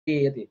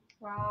ti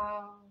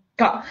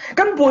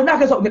kan boy na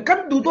ka so kan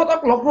du to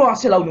tak lok ro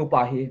asilaw nu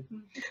pa hi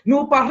nu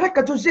pa rek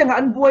ka chu zenga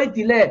an boy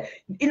ti le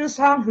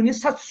insang huni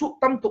satsu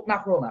tam tuk na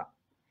ro na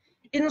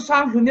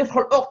insang huni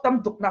khol ok tam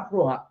tuk na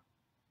ro ha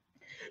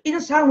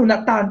insang huna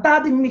taanta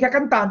ding mi ka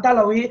kan taanta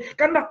lawi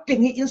kan nak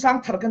kengi insang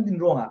thar kan din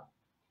ro nga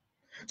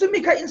chu mi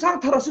ka insang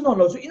thar asin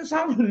lo chu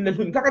insang hun le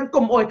hun ka kan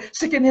kom oi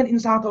second hand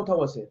insang tho tho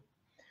ase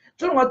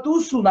chu nga tu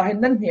su na hen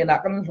nan he na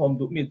kan hlom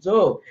du mi chu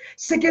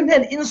second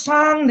hand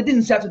insang ni din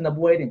sia chu na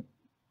boy ding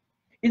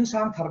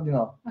insang thar din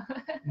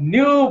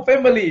new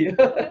family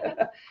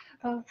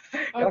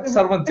các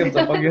servant chim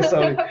chim pagi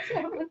sorry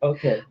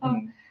okay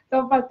so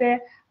pate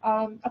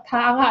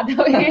athanga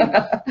doi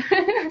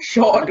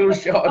short du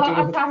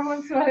athanga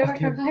suara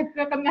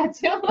kan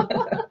ngacho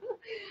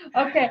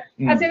okay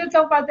asino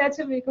so pate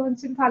chumi ko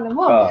chin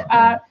phalamo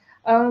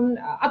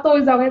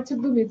atoi jang chim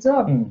du mi cho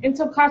in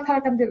so kha thar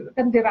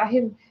kan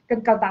dirahin kan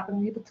kalta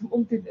mi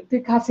pathum ti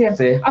khasian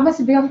ama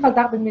sibiam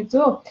kalta mi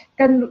cho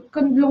kan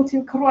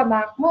lungchin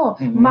khronak mo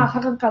ma kha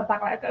kan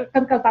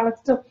kalta la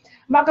cho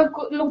ma kan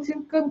lungchin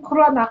kan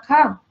khronak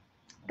kha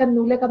กัน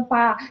นูเลกันป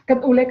ากัน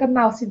อูเลกันน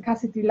าวสินค้า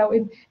สิทธิเราเอ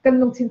งกัน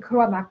ลงชินครั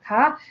วนักค่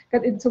ะกั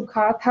นอินสุข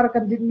ะทารกั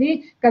นดินนี้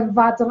กันว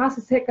าจังอา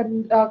เสกัน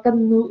กัน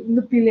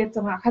นูปีเล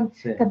จังอา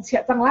กันเสีย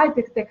จังไรเ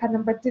ด็กๆค่ะ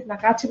number 7นะ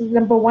คะชิม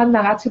number 1น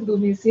ะคะชิมดู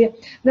มีสิ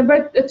number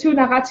 2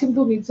นะคะชิม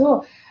ดูมีจู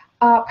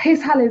เพ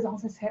ศอะไรจัง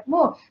เสโม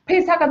เพ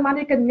ศกันมา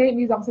นี่กันไง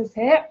มีจังเส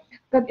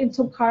กันอิน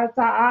สุขะ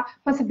จ้า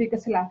มันสบิกั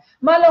นเสละ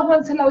มาลงมั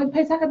นเสละอินเพ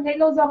ศกันไง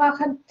เราจังอา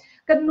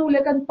กันนูเล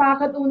กันปา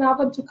กันอูนาว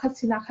กันสุข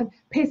สินะกัน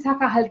เพศ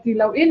กันฮัลกี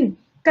เราอิน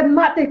กันม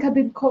าเตะ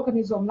ดินโคกัน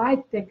นิยมไล่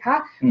เตะค่ะ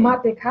มา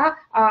เตะค่ะ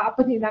ป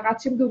นินัก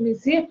ชิมดูมิ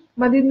สิ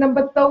มาดิน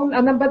number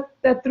 2 number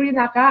 3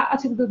นัก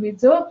ชิมดูมิ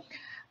จู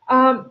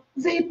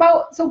จะอีเป้า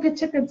ส่งเ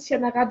ช็คกันเชีย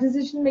นัก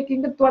decision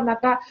making กันตัวนั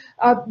ก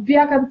เบี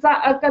ยกันจะ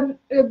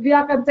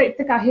เต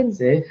ะกันเห็น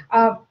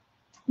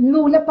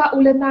นูเลปะอุ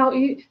เลนาว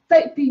อีใจ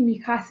ปีมี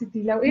ค่าสิท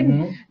ธิแล้วอิน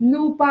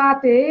นูปา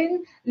เตง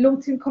ลง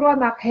ชินครัว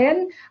นักเห็น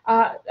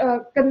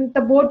กันต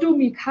ะโบดู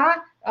มีค่า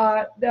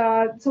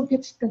ส่งเช็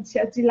คกันเชี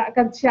ยจิละ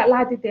กันเชียลา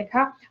ยติเตะค่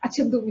ะอา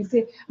ชิมดูมีสิ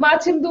มาอา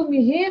ชิมดูมี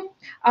เฮ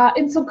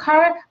อินสุขา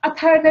รอั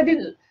ธารนดิน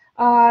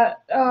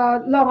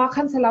ลองอา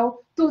คันเสลา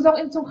ตูจง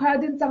อินสุขาร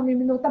ดินจังมี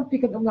มิโนตั้มปี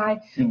กันอมไล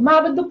มา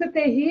บรรดุกเต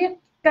ะเฮ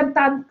กัน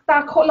ตา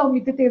โคเรามี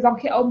เตะจง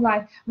เขียอมไล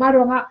มาร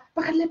องอ่ะปร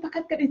ะกันเลยประกั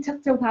นกันอินชัก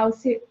เจ้าเท้า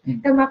สิ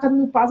กันมากัน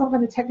นูป้าจงกั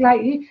นเช็คไล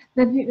อี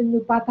นั่นนี่นู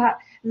ป้าท่า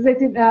เจ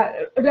ติน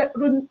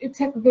รุ่นอินเ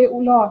ช็คเวอุ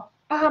ล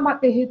อมา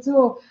เตะเฮจู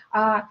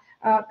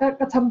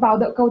ก็ทำเบา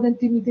เด็กเขาดัน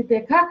ทีมีติเต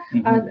ะค่ะ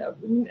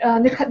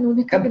ในขันนู้นใน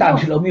ขันนี้กันตาม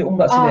ที่เรามี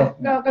แบบสิ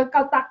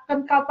กัน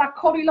ตักโ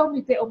คที่เรามี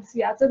เตะอมเสี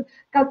ยจน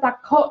กันตัก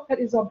โคกัน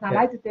อิจอมนาไ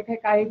ล่ติเตะใ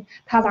คร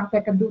ๆท่าจังไป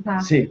กันดูนะ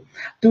สิ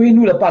ตัว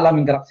นู้นละปาลา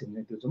มิงกรักสิเ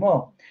นี่ยตัวสมอ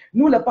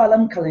นู้นละปาลา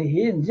มขันเ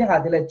ห็นยังไง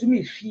ที่เลยจุมี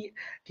ฟี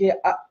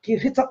เค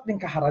ริจับนึง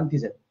กับฮารันติ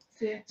เจ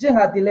ยังไง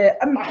ที่เลย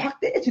อันนัก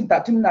เตะจินตา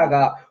จินนาก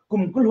ะกุ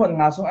มกุลหัว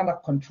งาสงอันนัก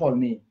คอนโทรล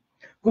มี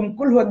กุม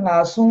กุลหัวงา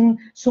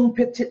สงเพ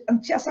ชรอัน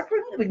เชียสักเรื่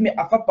องมี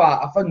อาฟาปา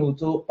อาฟานู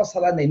จูปัส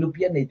ลาในนูเ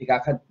ปียในติกา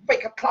ขันไป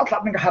กับคลา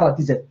ดนึงกับฮารัน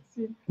ติเจ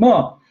มอ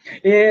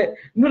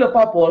นู้นละป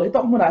าปอลที่ต้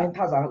องมุนาเห็น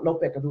ท่าจังเรา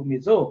ไปกระดูมี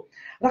จู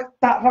รั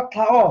กค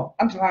ลาอ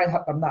อันทรายหั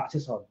ดตำหนักเช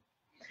สอน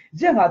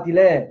ยังไงที่เ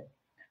ลย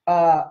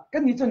กั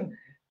นนี่จน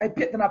ไอเ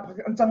ปียตนา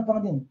อันจังปัง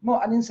ดิ่งมอ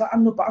อันนี้สะอัน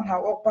นูปะอันหา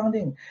ออกปัง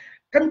ดิ่ง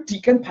กันที่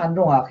กันผ่านร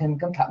งอ่ะ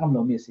กันถักน้ำล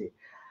มมีสิ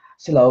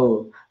สิเรา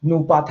นู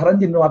ปะทารัน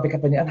ดินนัวไปกับ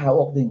ปัญญาอันหา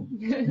ออกดิ่ง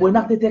บวย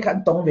นักเตะกัน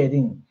ตรงเว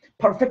ดิ่ง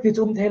perfect ที่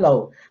จุ่มเทเรา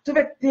จะเว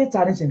กเตะจา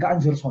นี่สิ่งก็อัน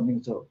จุลสอนดิ่ง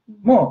จู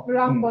มอ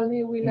รังบอล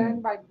นี่ we learn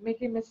by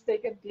making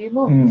mistake กันดี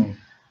มั้ง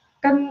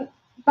กัน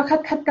ประ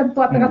คัดกันตั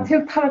วแต่กันเที่ย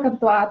วทากัน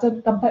ตัวจน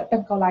กันเปิดกั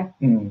นเกาไล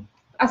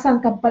อาศัย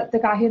กันเปิดจะ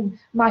การเห็น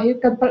มาเห็น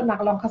กันเปิดหนัก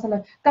ลองข้าศึกเล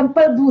ยกันเ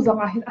ปิดดูจัง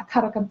อาเห็นอัธา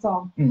รกันจอ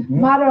ง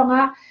มาลอง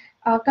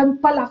กัน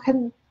เปิดหลักเห็น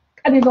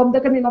อันนี้ลมเด็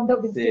กอันนี้ลมเด็ก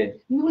ดิ้งสิ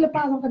นู่นเลยป้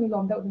าต้องกันนี้ล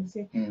มเด็กดิ้ง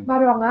สิมา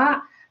ลอง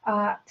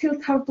ทิล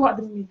ทาร์ตัว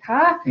ดิ้งมีค่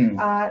ะ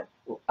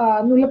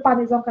นู่นเลยป้า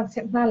นี่จองกันเสี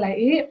ยงหน้าไหล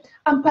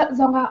อันเปิด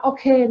จองโอ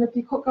เคนาที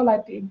เขาก็ไล่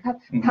ปีนค่ะ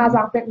ท่าจ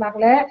างเป็กหนัก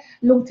แล้ว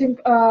ลงทิ้ง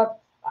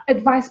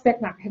advice เป็ก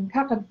หนักเห็นค่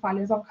ะกันฝ่ายเล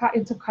ยจองค่ะอิ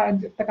นสุขค่ะ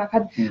แต่กั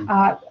น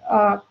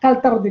คัล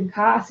เตอร์ดิ้ง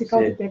ค่ะอาศัยเขา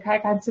ติดค่ะ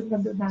การซึ่งกั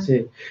นดูนะ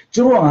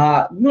จู่ว่า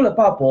นู่นเลย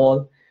ป้าพอ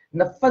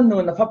นับฟันนู่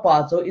นนับฟ้าป้า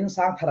จะอิน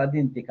สังทาร์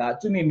ดินติกา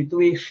จู่มีตั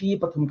วชี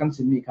ปฐุมกัน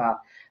สิมีค่ะ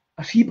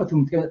ชีปฐุม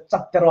ที่จั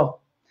ดเตอร์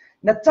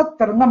นัดจัดเ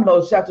ตอร์งั้นเรา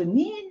เสียจู่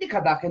นี่ข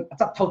นาดกัน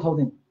จัดเท่าๆ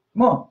ดิ้ง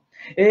มั้ง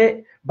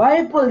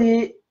Bible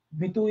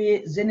มีตัว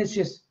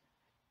Genesis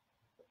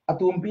อั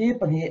ตุมปี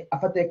ปนีอา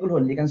ฟัตเตกุลห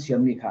นลิกันเสีย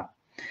มีค่ะ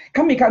ข้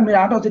ามีการมีอะไร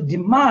ต้องจะดิ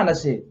มานะ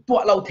สิตัว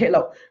เราเทเร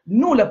า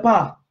นู่นเลยป่ะ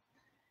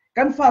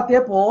กันฟาเต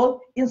ปอล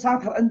อินสัง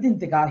ทารันดิน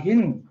ติกาหิ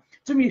น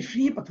จะมี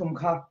ชีปฐุม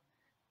ค่ะ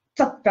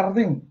จัดการ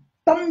ดิ้ง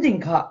ตันดิ้ง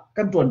ค่ะ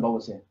กันจวนบ่าว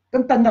เสียกั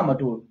นตันน่ะมา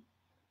ดู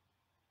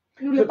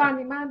นู่นเลยป่ะ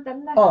นี่มันตัน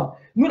ได้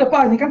นู่นเลยป่ะ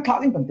นี่กันคลาด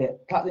ดิ้งเป็นเตะ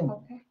คลาดดิ้ง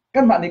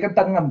กันมานี่กัน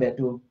ตันงามแบบ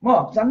ดูมั้ง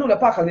ฉันนู่นเลย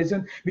ป่ะเขาเนี่ย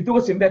มีตัว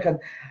สิมแบบกัน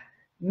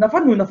นับฟั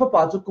นนู่นนับฟ้าป้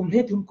าจะกุมเฮ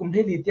ตุมกุมเฮ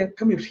ลีเตียงข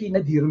มิรีน่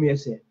าดีรู้ไหม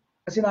เสีย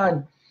สิ่งนั้น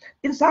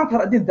อินสังทา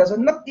ร์ดินแต่จะ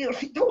นักดี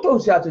ที่เท่า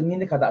เสียจน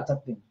นี่ขนาดจัด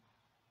ดิ้ง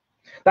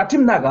แต่ทิ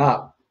มนัก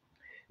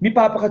มี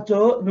ป้าประคัตโจ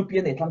นุปี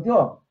นในทางเที่ย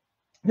ว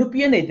นุปี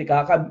นในที่ก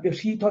าร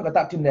ชีทอนกับ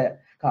ตัดทิมเนี่ย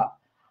ค่ะ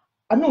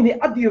อันนู้นนี่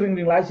อดีริง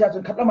ริงไล่เสียจ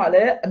นขัดมาเล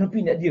ยอันนู้นปี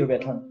นี่อดีรเว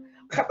ทาง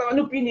ขัดมาอัน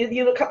นู้นปีนี่อดี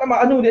รขัดมา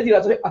อันนู้นอดีร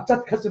จะอาจัด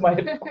ขัดสมัย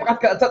ประ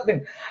กาศอาจัดหนึ่ง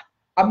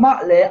อามา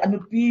เลยอันนู้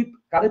นปี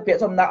การเปลี่ยน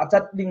สมนาอาจั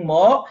ดดิ่งหม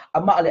ออา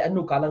มาเลยอัน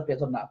นู้นการเปลี่ยน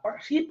สมนาปัก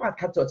ชีปัด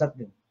ขัดอาจัด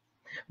หนึ่ง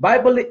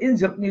Bible อิน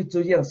จากนี้ตั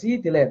วอย่างสิ่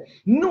งที่เลย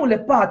นู่นเลย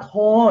ปัดฮ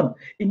อน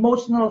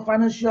emotional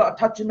financial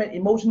attachment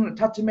emotional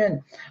attachment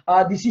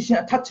decision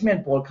attachment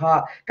พอลค่ะ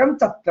กัน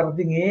จัดกัน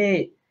ดิ่ง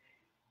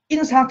อิ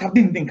นสร้างทัด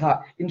ดิ่งค่ะ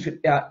อินสุด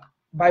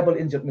Bible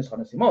อินจากนี้สอ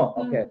นสิโมโ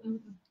อเค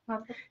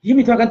ยิ่ง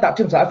มีทางการตัด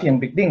ชิมสาเฟียง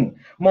บิ๊กดิ่ง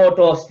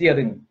motor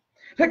steering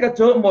ถ้าเกิดเ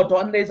จอ motor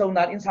อันเลว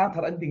นั้นอินสร้างทั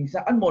ดอันดิ่งซะ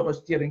อัน motor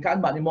steering ค่ะอัน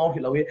มันมองเห็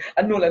นเราเว้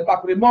อันนู่นเลยปาก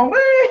เลยมอง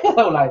เ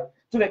ท่าไร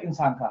จุดเล็กอิน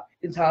สร้างค่ะ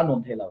อินสร้างนน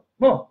เทเรา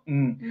โม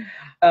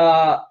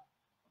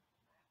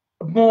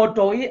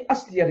motor อี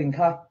steering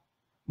ค่ะ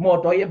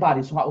motor อีบา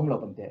รีสุงาเรา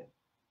เป็นเตะ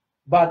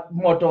บัด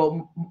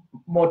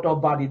motor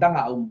บารีดัง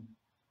อา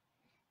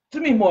จะ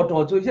มี motor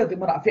จุดเชื่อที่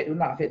มันอาเฟตหรือ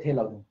น่าเฟตเทเ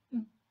รา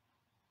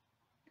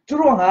จุด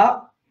รวงฮะ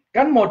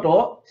กัน motor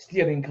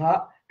steering ค่ะ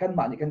กัน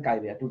มันนี่กันไกล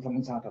เลยดูทาง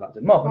อินสร้างตลอดจ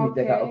นมองคนนี้เ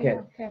ด็กโอเค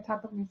ท่า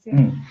ตรงนี้สิ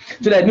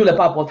จุดเลยนู่นเลย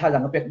ป้าพอท่าจั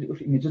งก็เป็น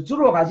มีจุด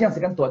รวงฮะยังสิ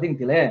กันตัวดิ่ง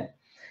ทีเลย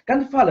กัน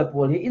ฟ้าเลยพ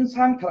อที่อินส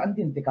ร้างทางอัน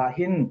ดิ่งติกา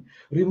หิน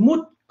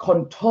remote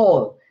control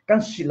กัน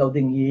สิเรา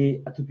ดิ่งยี่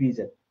อัตุปีเจ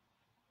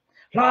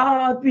ลา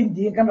ปิน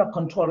ดิ่งกันรับ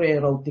control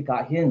เราติกา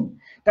หิน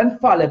กัน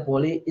ฟ้าเลยพอ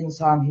ที่อินส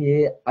ร้างเฮ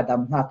อดั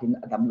มนักิน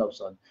อดัมเลาซ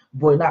อน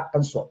บอยนักกั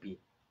นสวบปี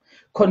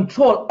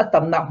control อดั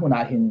มนักหัวหน้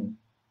าหิน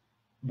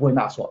บอย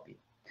นักสวบปี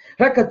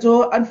แล้วก็โจ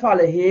อันฟ้าเ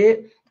ลยเฮ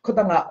คน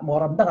ต่างมอ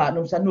รำต่าง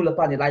นุ่มสันนู่นละป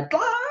านี่ไล่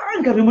ตั้ง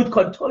กับ remote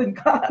control อิน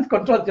กัน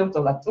control เจ้าตั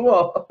วละตัว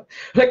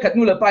แล้วก็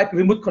นู่นละปา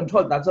remote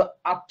control แต่จะ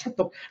อัดชัดต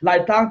กไล่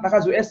ตั้งแต่ก็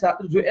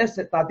US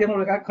ตาเตียงนู่น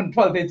ละกัน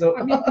control ไปเจอ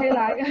อันนี้เ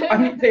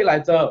ท่าไร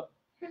เจอ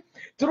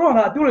จุดว่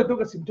าดูเลยตัว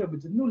ก็สิ่งที่มัน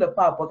นู่นละป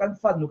าพอกัน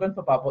ฟันนู่นกัน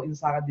ป้าพออิน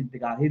สร้างดินติ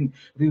กาหิน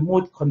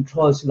remote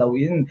control สิเรา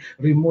อิน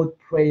remote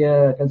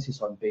prayer กันสิส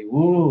อนไป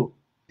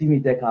ที่มี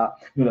เด็กค่ะ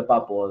นู่นละป้า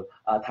พอ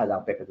ถ่ายหลัง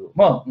ไปกันดู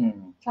มั้ง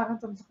ชากัน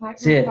จำสักหน่อย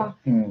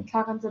ชา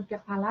กันจำเปีย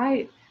กอะไร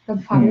กัน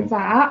ฝัน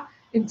จ้า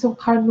อินทรง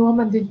คาร์นัว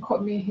มันดินโค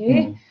มีเฮ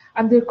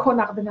อันเดียโค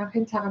นักเป็นนักเห็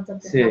นชากันจำ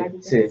เปียกอะไรดี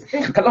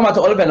ขัดออกมาจะ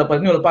all เวลเราไป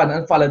นู่นละป้านั้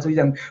นฟ้าเลยจะ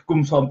ยังกุม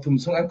สมทุ่ม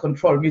ส่งอัน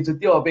control มีจุด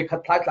เดียวไปขัด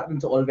พลาดหลักมัน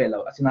จะ all เวลเร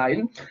าสินาอิน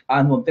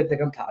มุมเตะ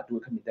กันขาดู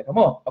ขมิดเด็ก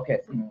มั้งโอเค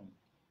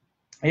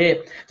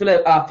จุดเลย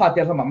ฟ้าเตี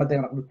ยงสมัครมาเตียง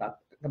นักลุตตา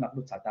กันนัก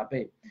ลุตสาตาไป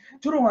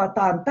จุดว่าต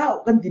านเต้า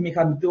กันที่มีค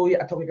ำตัว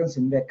อัตวิกันสิ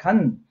นเวคัน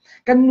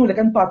กันนู่นเลย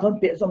กันป้าทน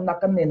เปียสมนัก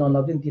กันเนนอนเร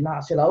าเดินที่น่า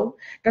เสียเรา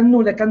กันนู่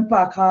นเลยกันป้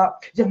าค่ะ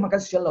ยังมากั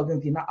นเสียเราเดิน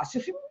ที่น่าเสี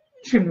ย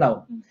ชิมเรา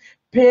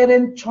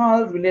parent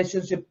child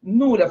relationship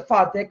นู่นเลยฟ้า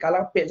เตะกันแล้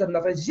วเปียสมนั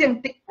กยัง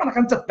ติดมัน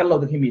กันจัดกันเรา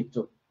เดินที่มี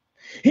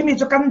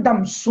จุกันด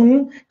ำสูง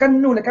กัน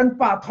นู่นเลยกัน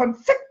ป้าทน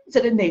ฟิกจะ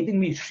ได้เนติ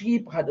มีชี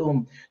พหัด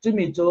จะ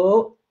มีจุ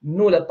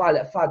นู่นเลยป้าเล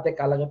ยฟ้าเตะ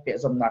กันแล้วเปีย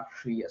สมนัก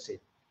ชีเสีย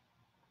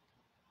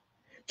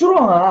จุด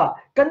ว่า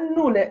กัน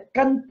นู่นเลย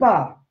กันป้า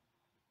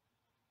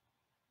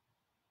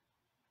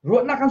รว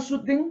ดนักกันสุ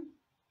ดดิ้ง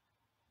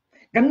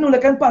กันนู่นเล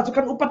ยกันป้าจุ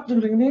กันอุปัตจุ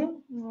ดิ้งดิ้ง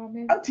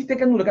อันที่เต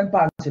กันนู่นเลยกันป้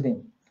าสิดิ้ง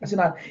ฉะ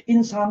นั้นอิ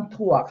นสร้าง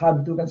ทั่วข้าม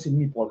ดูกันสิ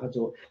มีปอลเขา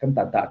จูกัน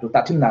ตัดดูตั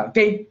ดทิมหนาโอเค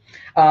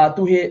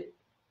ตัวเห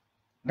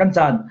กันจ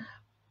าน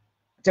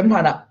จำฐา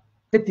นะ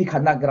เต็มที่ขั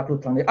นนักกระตุ้น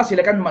ทางนี้อาศั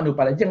ยกันมนุษย์ไป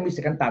แล้วยังมี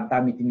สิ่งกันตา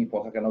มมีที่มีปอ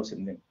ลกันเอาสิ่ง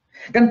หนึ่ง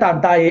กัน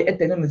ตายเอเ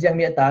ตนนยัง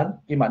มีตาน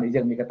กี่มัน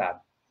ยังมีกระตาน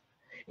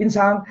อินส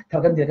ร้างถ้า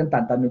กันเดียกันตา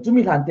นมีจุ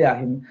มีหลานเตีย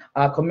เห็น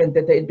คอมเมนต์เ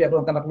ตอินเปียกล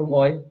งกันนักลุง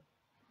อ้อย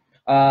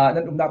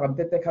นั่นดากันเ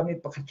ตเขามี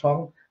ประคัตช่อง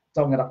เจ้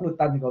าเงินรักลุ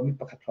ตันที่เขามี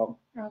ประคัตช่อง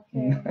โอเค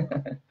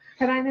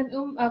ขณะนั้น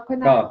คน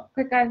นั้นเค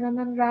ยการ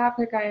นั้นราเค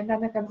ยการนั้น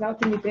กันเจ้า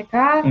ที่มีเต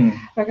ค่ะ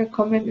แล้วก็ค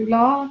อมเมนต์อีก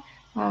ล้อ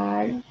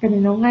กัน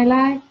น้องไงไ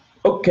ล่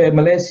โอเคม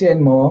าเลเซีย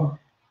หมอ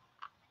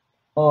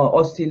อ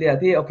อสเตรเลีย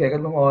ที่โอเคกั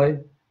นลุงอ้อย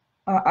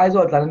ไอโซ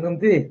ดหลานนุ่ม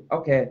ที่โอ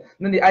เค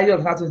นั่นนี่ไอโซด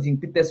น่าจะจริง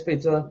พิเตสเป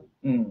เจอร์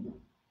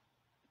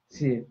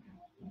สิ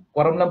คว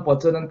ามลำปอด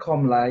เจอนั้นคอ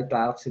มไลท์ต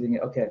าลักษณ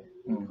ะโอเค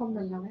คอม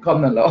นั่นแล้วคอม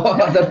นั่นแล้ว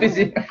แต่พี่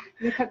สิ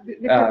นี่คัดจริง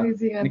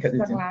นี่คัดจริ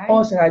ง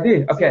ใช่ดิ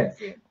โอเค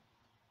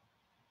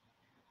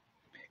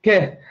โอเค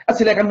อา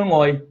ศัยกันนุ่ง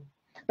อ้อย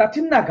แต่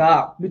ที่นั่นก็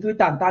มีตัว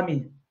ตานตามี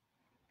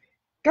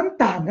กัน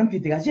ตานกันพิ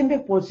ธีการยังไม่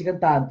พอสิกัน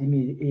ตานที่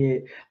มี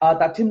แ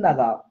ต่ที่นั่น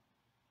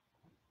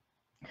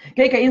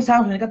ก็อินสร้าง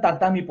หุ่นกัน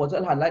ตานมีพอจะ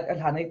หลา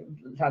น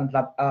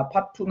พั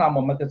ดทุนาม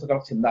มันจะสกั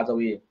ดสินดาจ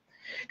วี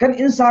กัน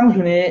อินสร้าง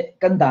หุ่น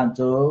กันตานจ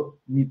ะ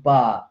มีป้า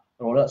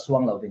รอละสว่า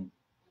งเหล่าดิ่ง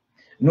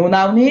นูน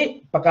าวนี้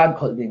ประการ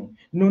ขดดิ่ง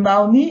นูนา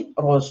วนี้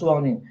รอสว่าง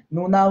ดิ่ง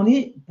นูนาวนี้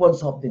ปน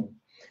สอบดิ่ง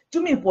จุ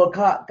มีปวดข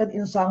ากันอิ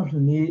นสร้างหุ่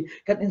นนี้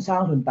กันอินสร้า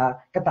งหุ่นตา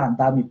กัน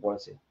ตามีปวด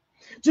เสีย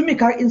จุมี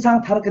ขาอินสร้าง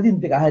ทาร์กดิน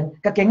ติกาเห็น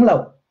กันเก่งเหล่า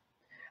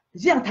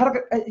ยังทาร์ก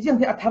ยัง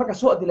ที่ทาร์ก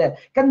สวดดิเลย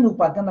กันนู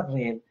ปากันนักเ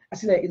รียนอา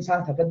ศัยอินสร้าง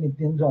ทาร์กดิน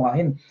ตินรองเ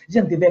ห็น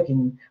ยังที่เบกิน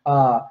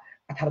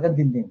ทาร์ก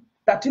ดินดิ่ง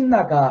แต่ที่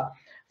นั่นก็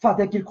ฟาเต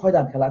กิลคอย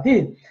ดันขนาดที่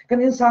กัน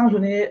อินสร้างหุ่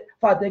นนี้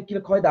ฟาเตกิล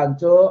คอยดัน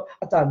โจ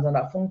อาจารย์จ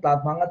ะฟงตา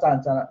ฟังอาจาร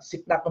ย์จะสิ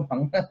กนักกันฟัง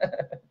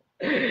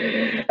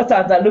อาจา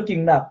รย์จะลุกิง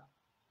นัก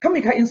เขามี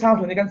ใครอินซาง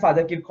ถุงนี้กันฝ่าจ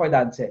ะกินคอย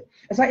ดันเซ่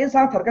ไอ้ซาอินซ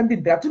างถัดกันดิ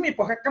นเดียจุมีป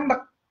อกกันนัก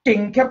เก่ง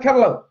แคบ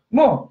เลย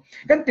มั่ว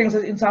กันเก่งสิ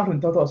อินซางถุง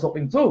ตัวสก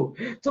อินจู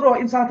จะรอ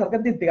อินซางถัดกั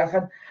นดินเดียกั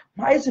นไ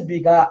ม่สบี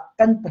กะ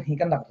กันปะหิ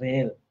กันนักเรีย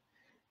น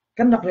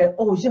กันนักเรียนโ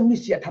อ้ยังมี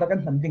เสียถัดกัน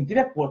หันดิ่งที่แ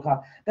รกปวดค่ะ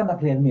กันนัก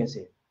เรียนมีเ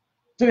สีย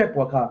จะแบบป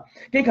วดค่ะ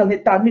แค่ขันนิ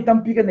ตานมีตั้ม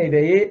ปีกันในเว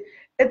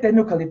แต่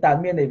นุขันนิตาน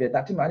มีในเวแต่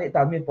ที่มานิต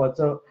านมีปวด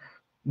จะ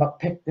มัก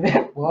เพ็กที่แร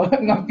กปวด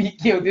งำปี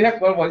เกี่ยวที่แรก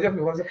ปวดจะ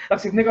มีความรัก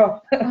สิ่งนี้ก็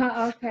โ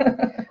อเค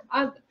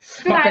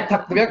มักเพ็กถั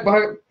กที่แรกว่า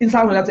อินซา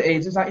งเราจะ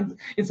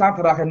อินซางท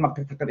ารากันมักเ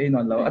พ็กถักกันเอง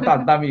นั่นแล้ว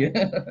ตามมี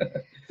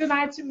ตัวนา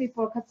ยชิมีป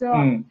วดเขาจะ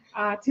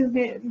ที่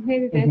เฮ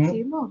เดชิ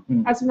ม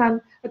อาจจะนั้น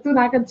ตัวน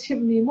ายกันชิม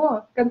มีมั้ง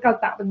กันเกา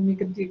ตามันมี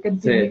กันจีกั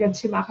น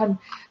ชิมาคัน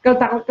เก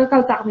า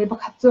ตามีประ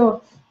คับจะ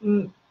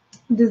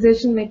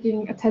decision making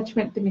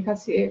attachment ที่มีค่ะ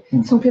สิ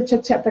ส่งเพื่อเ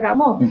ช็ดตะกะ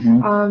มั้ง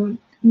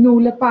นู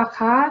เลปา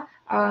ค่ะ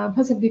ภ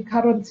าษาดิคา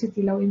รอนสิ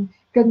ที่เราอิน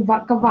กัน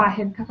ว่าเ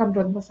ห็นค่ะกันร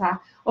อนภาษา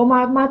โอ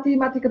มาที่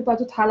กันตัว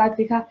จุดท้าย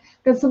ที่ค่ะ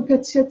กันส่งเพื่อ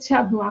เช็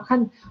ดหัวคั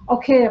นโอ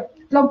เค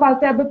ลมปา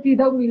เตะแบบปี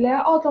ดาวมีแล้ว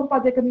ลมปา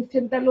เตะกันมีเฟ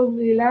นเตลม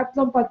มีแล้วล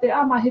มปาเตะ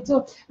มาให้จู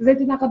เจ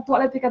ตินากันตัวอะ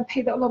ไรที่กันเท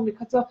ดาวลมมี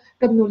ค่ะจู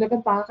กันนูเลกั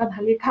นปากัน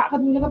ฮัลลิค่ะกัน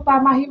นูเลกันปา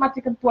มาให้มา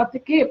ที่กันตัว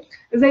ที่กี้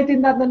เจติ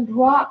นานั้น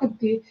รัวกัน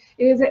ที่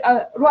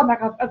รัวนัก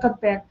กัน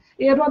แปลก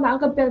รัวนัก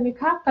กันแปลกมี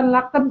ค่ะกัน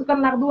ลัก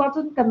ดูจ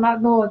นกันมา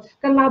โน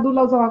กันลักดูเร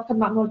าจะกัน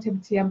มาโนเ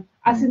ทียม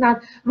อาศินัน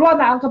รัว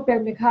นักกันแปลก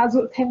มีค่ะจุ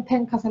ดแท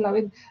งค่ะสลา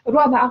วินรั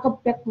วนักกัน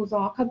แปลกมูจ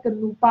อคันกัน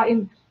นูปาอิน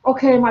โอเ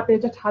คมาเต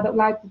จะท้าดอกไ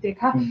ล่ติด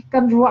ค่ะกั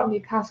นรัวมี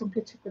ค่ะสมเพ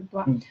ชชิกันตั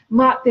วม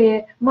าเต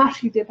มา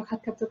ชีเตประคัด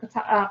กับจะกร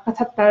ะ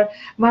ทัดตา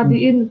มาดี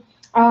อิน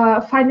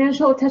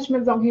financial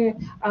attachment ตรงเฮ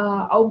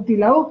เอาดี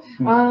แล้ว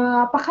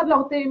ประคัดลอ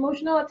งเต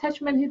emotional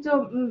attachment ที่จะ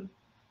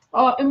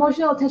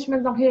emotional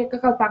attachment ตรงเฮก็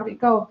เก่าตากดี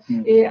เก่า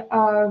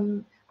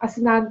อา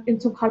ศินันอิน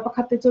สุขารประ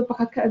คัดเตจูประ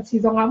คัดกันซี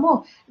จงอาโม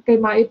เกี่ย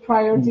มา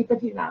priority เป็น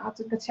ที่น่าจ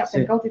นกระชับเป็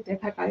นเก่าติดเตะ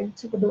ใครกัน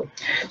ชุบดู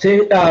ใช่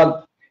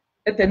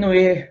เตนุย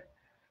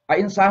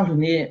อินซางคน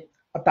นี้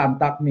ตาม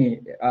ตักมี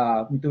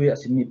ตัว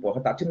สิ่งนี้พอเข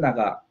าตัดชิ้นนั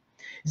ก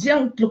ยัง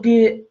ลูก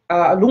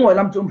ลุงไอ้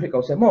ลำจุ่มพริกเอ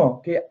าเสียมั้ง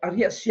คืออาริ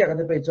ยเสียกัน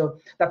ที่ไปจอ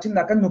ตัดชิ้น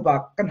นักกันนุบะ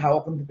กันหาออ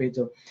กกันที่ไปจ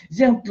อ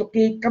ยังลูก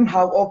กันหา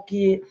ออก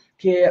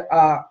คือ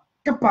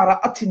กับปาระ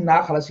อัดชิ้นนัก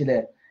ขนาดสิเล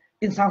ย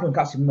อินซางคน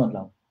กับสิ่งนั้นแ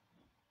ล้ว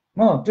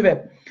มั้งจุดแบบ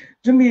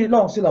จุดมีล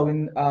องสิเรา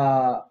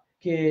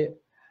คือ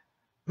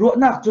รัว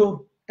นักจู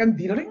กัน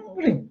ดี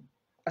ริง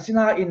อาศิน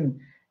าอิน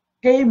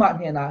เกี่ยมาเ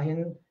นี่ยนะเห็น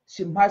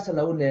สิมไพสล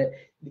าวเลย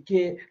คื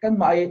อกัน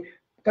มา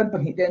กันปัญ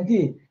หาเต็ม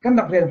ที่กัน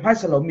นักเรียนไพ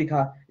สลาวมีค่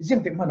ะยัง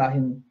ติดมาหนาเ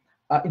ห็น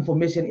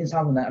information อินซา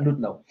งคนนั้นอลุด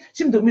แล้ว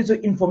ซิมตัวมีจู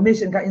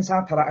information กับอินซาง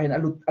ทาระเห็นอ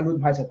ลุด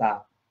ไพสตา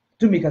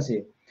จุมีค่ะสิ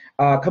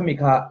ขมิ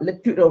ค่ะ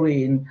literary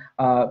เ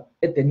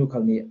อเตนุคั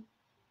นนี้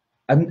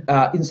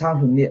อินซาง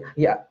คนนี้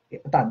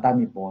ตาม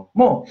มีปอโ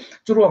ม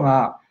จุรวง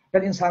กั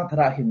นอินซางทา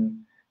ระเห็น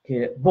คื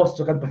อบอส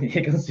จุกันปัญหา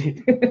กันสิ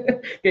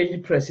คือ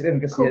president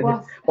กันสิ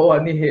โอ้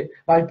นี่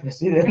vice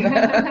president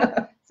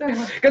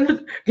กัน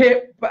คือ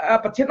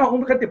ประเทศนอก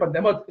มันกันติดปัญห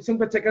าหมดซึ่ง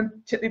ประเทศกัน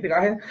เช็ดที่กั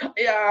น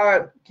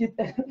คิด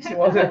สิ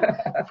ว่า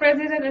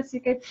president สิ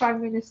กับ prime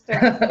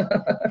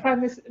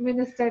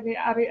minister นี่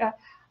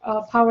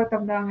power ก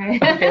ำลังไง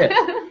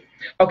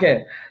โอเค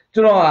จุ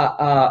ดว่า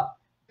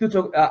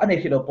ทุกอันนี้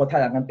คือเราพูดทา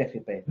งกันเต็ม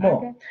ไปโม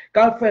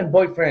girlfriend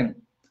boyfriend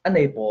อัน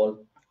นี้พอ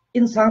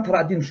อินสังทาร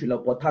าดินสุดเรา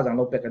พูดทางเ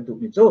ราไปกันดู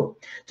มิจู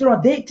จุดว่า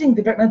dating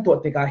ที่เป็นนั้นตัว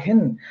ที่กันเห็น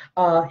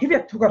ฮิเว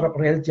กทุกการรับ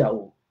เรียลเจ้า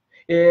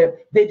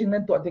dating นั้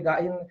นตัวที่กัน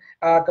เห็น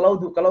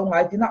kalau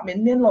ngai tidak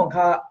menen long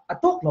ka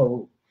atok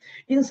lo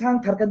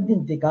insang tharkan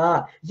din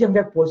tika yang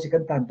bek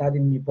posikan tanta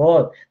din mi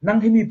bol nang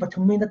himi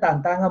pathumi na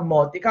tanta nga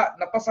mo tika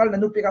napasal na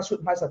nupi ka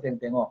sut mai sa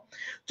tengo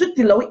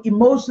chuti lo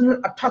emotional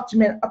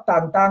attachment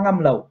atanta ngam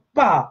lo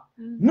pa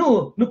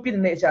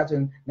nupin ne cha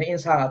chun na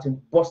insang chun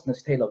boss na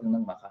stay lo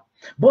nang maka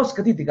boss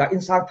ka ti tika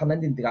insang thanan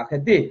din tika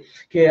khadi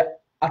ke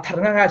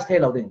atharnga nga stay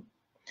lo din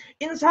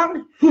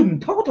insang hun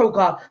thau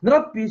ka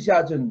narat pi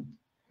cha chun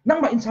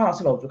nang ma insang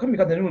aslo chu kami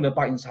ka nenu na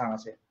pa insang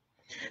ase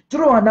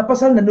churo na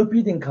pasal na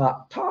nupi din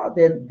kha tha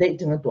den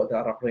dating na to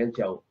ta rakrel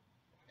chau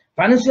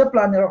financial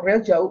plan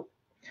rakrel chau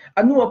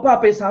anu apa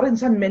pe sarin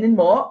san menin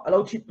mo alo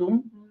chitum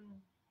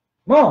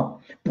mo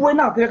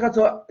puina te ka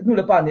cho nu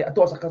le pa ni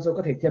ato sa ka cho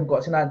ka the thiam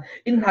ko sinan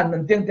in han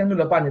nan tiang nu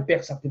le pa ni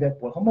pek sak ti be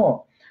pol khamo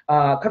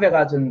ka ve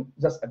ga chen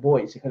just a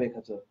boy si ka ve ka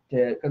cho ke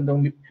kan dong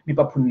mi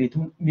pa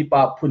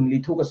phun li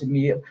thu ka si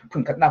mi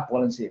phun khat na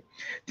polan si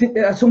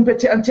sum pe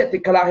che an che ti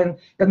kala hen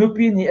ka nu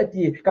pi ni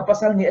ati ka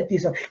pasal ni ati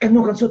sa ka nu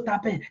kan su ta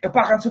pe ka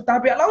pa kan su ta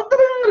pe alo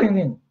tring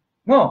ning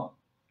mo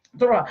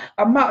tora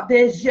amma de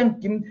jiang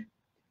kim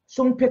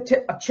sum pe che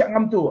a che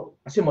ngam tu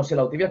asimo se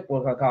lo ti ve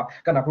pol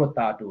ka na pro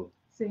ta tu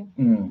si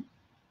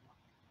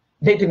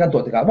dating kan to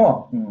ti ka mo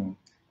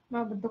ม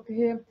าบรรทุกเฮ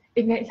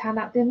อิงไงฐาน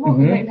ะเต็มหมด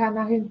อิงไงฐาน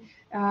ะเห็น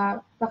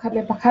ประคัดเล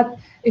ยประคัด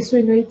อิสุ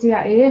ยนุยเจีย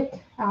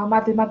มา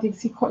ติมาติ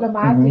สิโคละม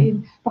าติน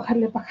ประคัด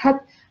เลยประคัด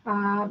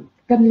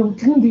กันลง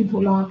ถึงดินถู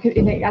กลองคือ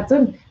อิงไงอาจจะ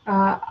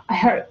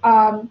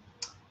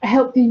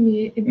healthy me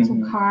in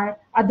sukar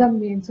adam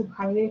me in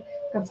sukar เลย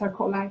กันสักโค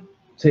ไล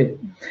ใช่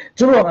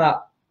จุดว่า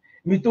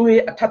มีตัว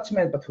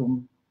attachment ปฐุม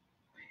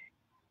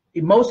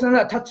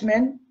emotional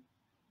attachment,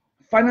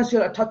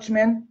 financial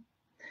attachment,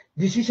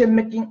 decision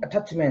making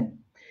attachment.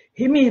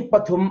 Himi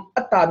pathum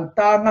atan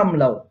ta ngam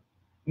lo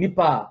mi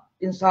pa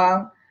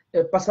insang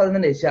pasal na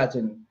ne sia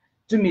chun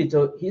chumi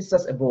cho he's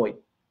just a boy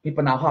mi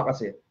pa na ha ka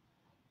se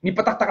mi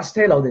patak tak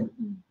stay lo din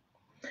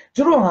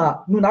churu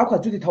ha nu na kha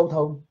chu di thau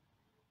thau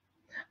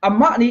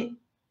amma ni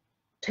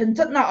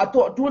thenchat na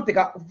ato tu te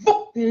ka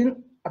vok tin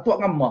ato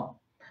ngam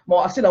mo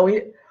asilawi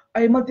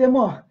ai ma te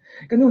mo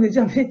kanu ni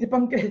jang ti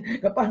pang ke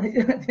ka pa ni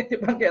ti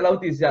pang ke lo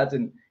ti sia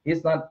chun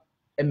he's not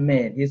a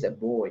man, he's a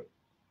boy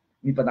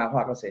mi pa na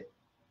ha ka se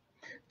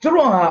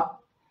churu ha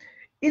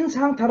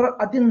insang thar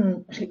atin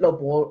hlo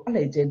bol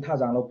alai chen tha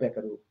jang lo pe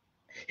ka du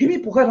himi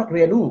poka rak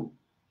relu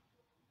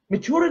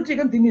maturity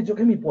kan timi jo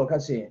kami pol ka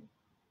se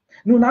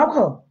nu naw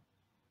kho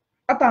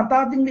atan ta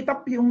ding mi tap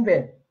pi ve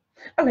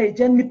alai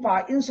chen mi pa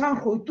insang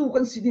khoi tu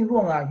kan siding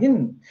ruanga hin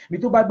mi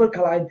tu bible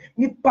khalai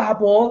mi pa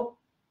bo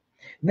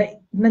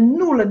na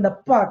nu la na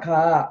pa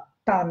kha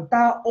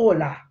taanta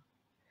ola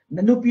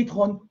na nu pi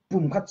thon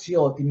pum khat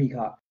chio timi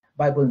kha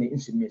bible ni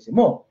insin me se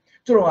mo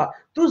chunga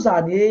tu za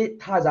ni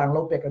tha jang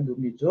lo pe kan du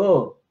mi jo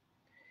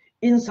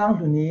insang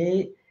hu ni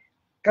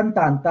kan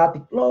taanta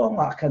tik lo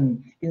nga kan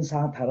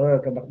insang thar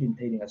kan dak din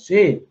thei nga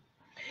se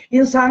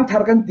insang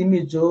thar kan timi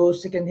jo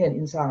second hand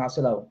insang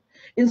asalo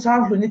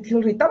insang hu ni thil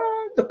ri tam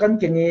to kan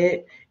ke ni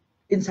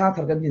insang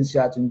thar kan din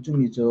sia chung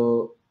chumi jo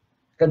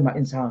kan ma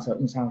insang so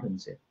insang hun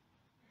se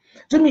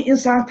chumi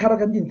insang thar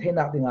kan din thei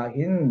na dinga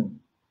hin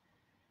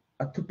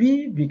atupi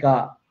bika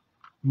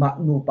ma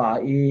nu pa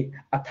e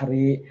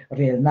athari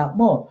rel na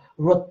mo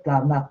rot la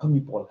na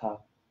khami pol kha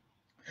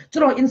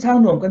chro insang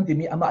nom kan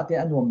timi ama te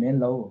anom men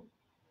lo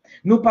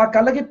nu pa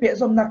kalagi pe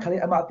som na khali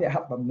ama te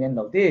hat bang men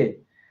lo te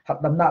hat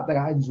dam na ta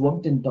ga zoom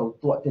tin to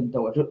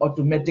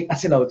automatic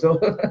asilo cho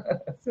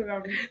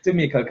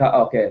chumi kha kha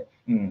okay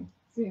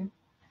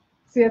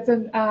sia chen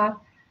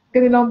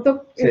kan nom tok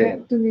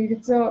tu ni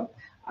cho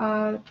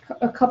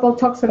a couple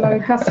talks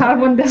about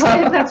kasarmon da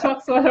na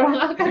talks orang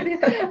kan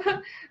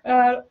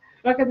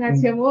rakan nga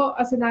chemo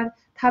asinan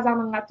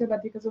thajang nga chu da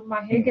dik zum ma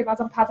he ke ba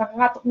jam thajang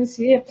nga tok ni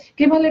si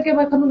ke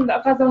ma kanun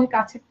da ka jam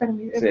ka chek tang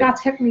ni ka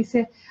chek ni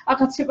se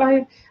aka chip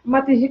ai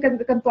mati he kan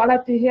to ala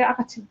ti he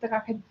aka chip ta ka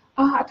khen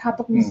tha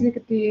tok ni si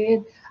ke ti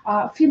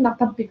fin nak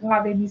tam pik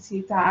nga ve ni si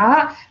ta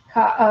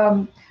kha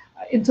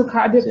into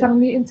car de tang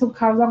mi into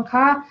car jang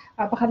kha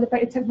pakhat le pa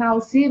ichak naw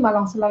si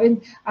malong slawin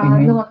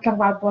nungak kang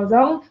wa bo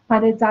jong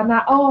mane jana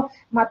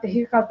ma te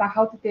hi ka ta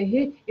how te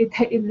hi it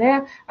thai in le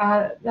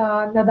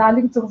na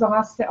darling chung jong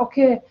as se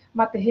okay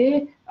ma te hi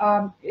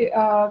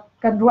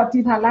kan ruati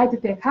tha lai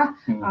te kha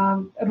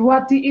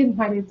ruati in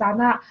mane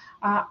jana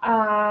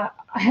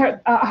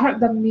her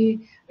dam mi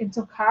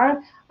into car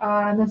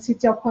na si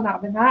chaw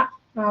khona bena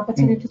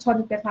pachini tu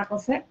chon pek na ko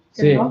se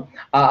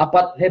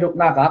apat heduk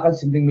na ka kan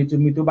simling mi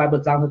tu bible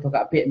chang to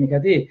ka pe mi ka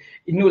ti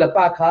inu la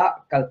pa kha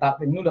kal ta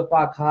inu la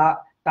pa kha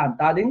tan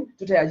ta ding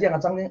chu the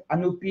ajang chang ding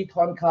anu pi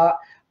thon kha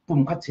pum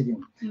khat chiding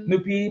nu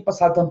pi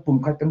pasal tan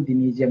pum khat kan ti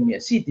mi jeng mi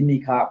si ti mi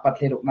kha pat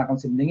heduk na kan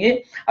simling e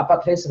apat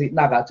he sri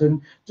na ga chun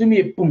chu mi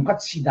pum khat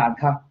chi dan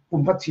kha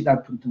pum khat chi dan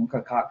thum kha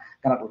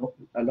kana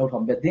lo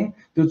thom betting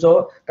tu cho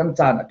kan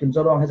chan kim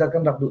cho rong he ja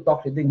kan rak du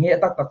tok ding he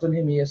tak tak chun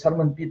hi mi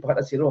sarman pi pakhat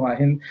asiro nga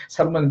hin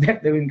sarman vek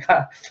devin kha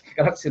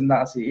karak sin na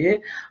si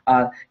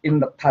in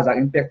thaja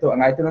impact to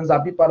angai tunan za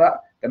pi para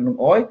kan lung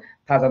oi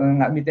thaja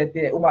nga mi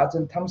te uma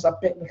chun thumbs up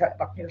pek ni kha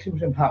tak ni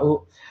sim ha u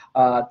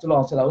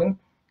chulong chalawin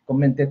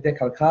comment te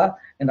khal kha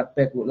enak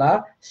pek la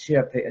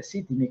share the asi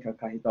ti mi kha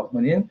hi tok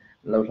manin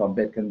lo thom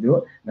bet kan du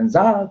nan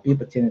za pi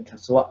pachen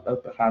thaswa lo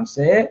phan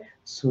se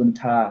sun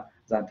tha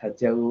zan tha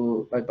cheu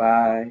bye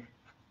bye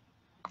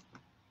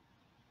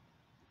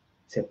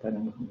เสร็จแล้ว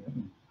น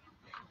ะ